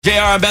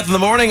are on Beth in the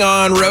Morning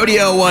on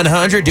Rodeo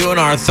 100 doing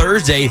our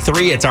Thursday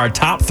 3. It's our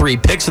top 3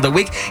 picks of the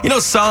week. You know,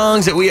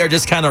 songs that we are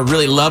just kind of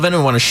really loving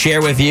and want to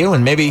share with you.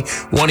 And maybe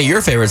one of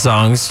your favorite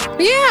songs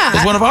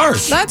is one of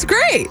ours. That's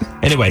great.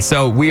 Anyway,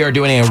 so we are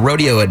doing a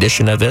rodeo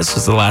edition of this.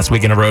 It's the last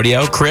weekend of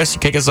rodeo. Chris,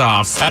 kick us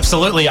off.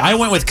 Absolutely. I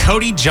went with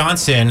Cody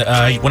Johnson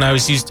when I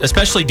was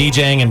especially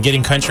DJing and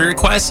getting country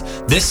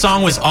requests. This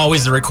song was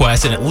always the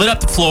request, and it lit up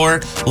the floor.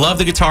 Love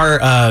the guitar,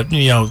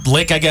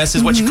 lick, I guess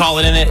is what you call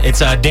it in it. It's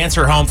Dance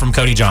Her Home from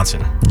Cody Johnson.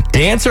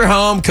 Dance Her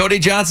Home. Cody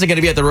Johnson going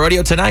to be at the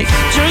rodeo tonight.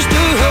 Just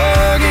a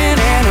hugging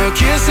and a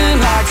kissing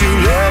like two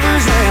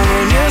lovers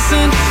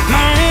reminiscing.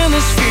 Man,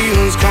 this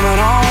feeling's coming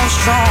on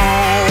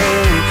strong.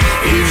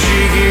 If she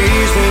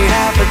gives me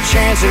half a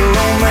chance at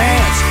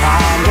romance,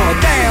 I'm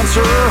gonna dance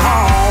her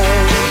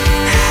home.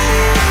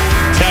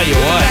 Tell you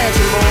what,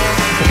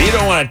 if you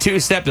don't want a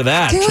two-step to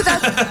that. Dude,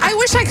 I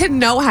wish I could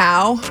know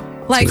how.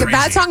 Like,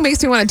 that song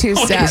makes me want to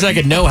two-step. I wish I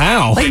could know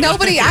how. Like,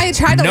 I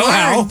tried to know learn.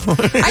 how.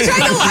 I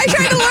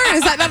tried to learn.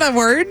 Is that not a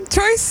word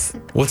choice?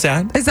 What's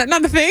that? Is that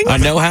not a thing?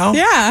 Know how?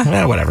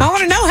 Yeah. Whatever. I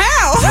want to know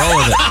how. Roll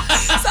with it.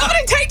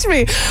 Somebody teach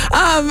me.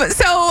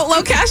 So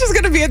Locash is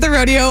going to be at the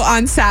rodeo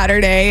on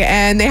Saturday,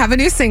 and they have a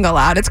new single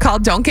out. It's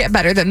called Don't Get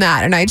Better Than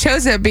That. And I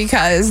chose it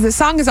because the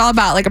song is all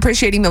about like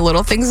appreciating the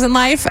little things in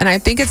life. And I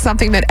think it's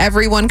something that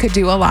everyone could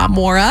do a lot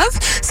more of.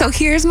 So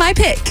here's my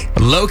pick.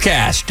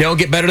 Locash, Don't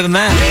Get Better Than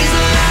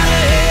That.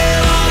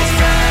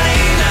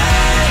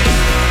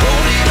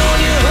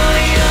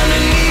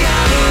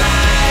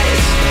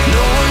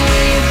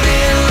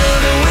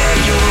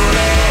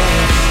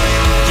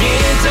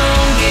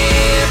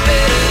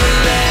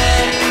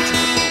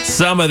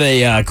 Some of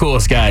the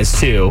coolest guys,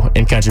 too,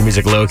 in country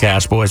music,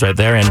 Locash boys right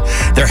there. And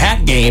their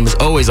hat game is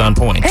always on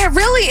point. It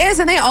really is,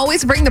 and they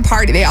always bring the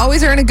party. They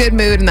always are in a good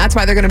mood, and that's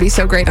why they're going to be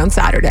so great on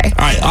Saturday.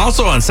 All right,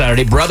 also on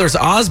Saturday, Brothers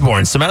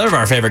Osborne, some other of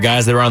our favorite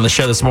guys that were on the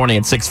show this morning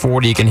at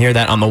 6:40. You can hear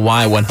that on the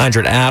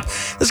Y100 app.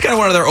 This is kind of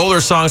one of their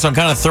older songs, so I'm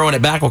kind of throwing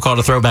it back. We'll call it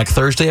a Throwback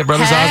Thursday at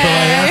Brothers Osborne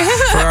right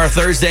here. For our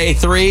Thursday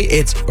 3,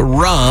 it's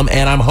Rum,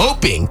 and I'm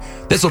hoping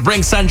this will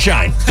bring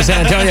sunshine to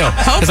San Antonio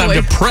because I'm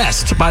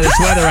depressed by this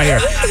weather right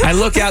here. I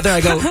look out there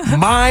and I go,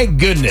 my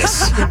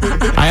goodness.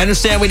 I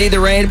understand we need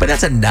the rain, but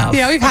that's enough.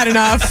 Yeah, we've had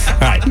enough. All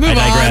right, Move I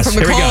digress. on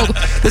from the Here cold. we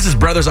go. This is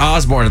Brothers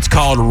Osborne. It's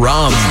called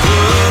Rum.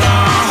 Put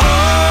our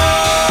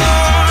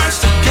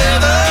hearts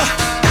together,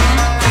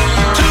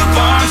 2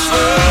 parts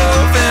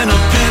love and a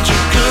pinch of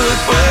good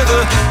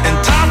weather, and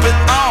top it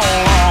all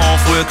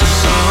off with the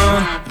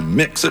sun, and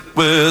mix it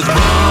with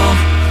rum.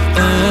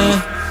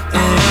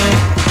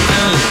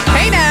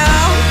 Hey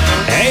now.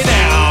 Hey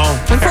now.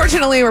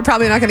 Unfortunately, we're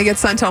probably not going to get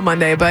sun till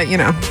Monday, but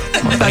Well,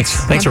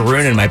 thanks for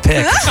ruining my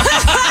pick.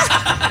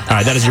 All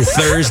right, that is your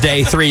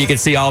Thursday 3. You can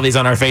see all these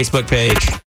on our Facebook page.